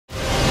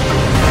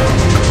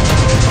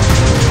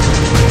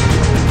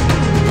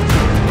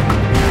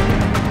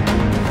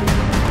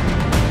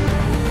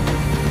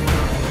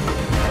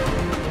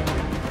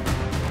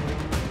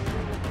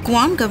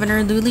Guam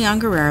Governor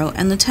Lulian Guerrero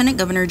and Lieutenant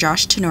Governor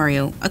Josh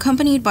Tenorio,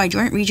 accompanied by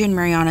Joint Region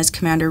Marianas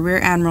Commander Rear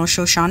Admiral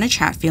Shoshana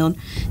Chatfield,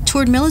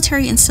 toured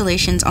military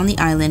installations on the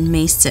island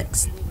May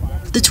 6th.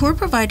 The tour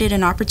provided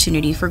an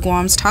opportunity for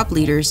Guam's top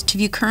leaders to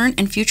view current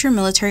and future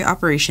military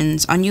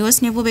operations on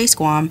U.S. Naval Base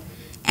Guam,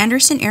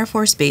 Andersen Air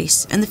Force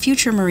Base, and the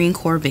future Marine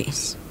Corps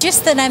base.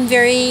 Just that I'm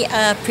very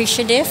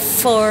appreciative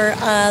for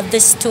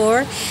this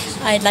tour.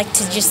 I'd like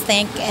to just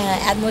thank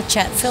Admiral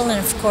Chatfield and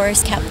of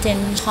course Captain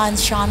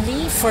Hans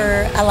Shanley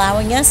for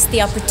allowing us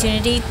the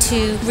opportunity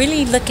to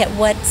really look at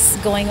what's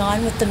going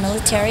on with the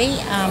military.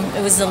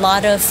 It was a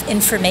lot of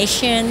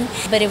information,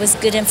 but it was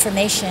good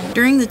information.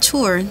 During the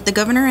tour, the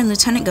Governor and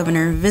Lieutenant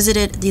Governor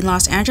visited the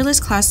Los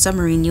Angeles-class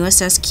submarine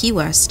USS Key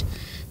West,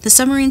 the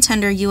submarine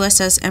tender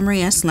USS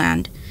Emory S.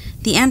 Land,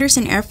 the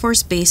Andersen Air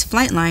Force Base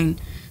flight line,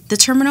 the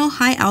Terminal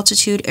High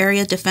Altitude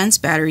Area Defense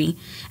Battery,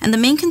 and the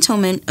main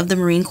cantonment of the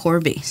Marine Corps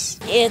base.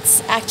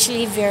 It's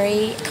actually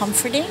very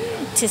comforting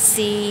to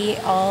see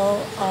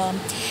all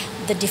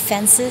the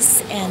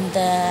defenses and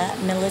the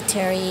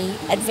military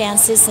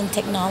advances in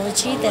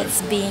technology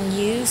that's being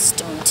used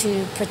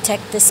to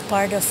protect this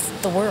part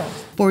of the world.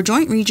 For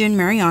Joint Region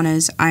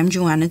Marianas, I'm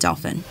Joanna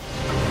Delphin.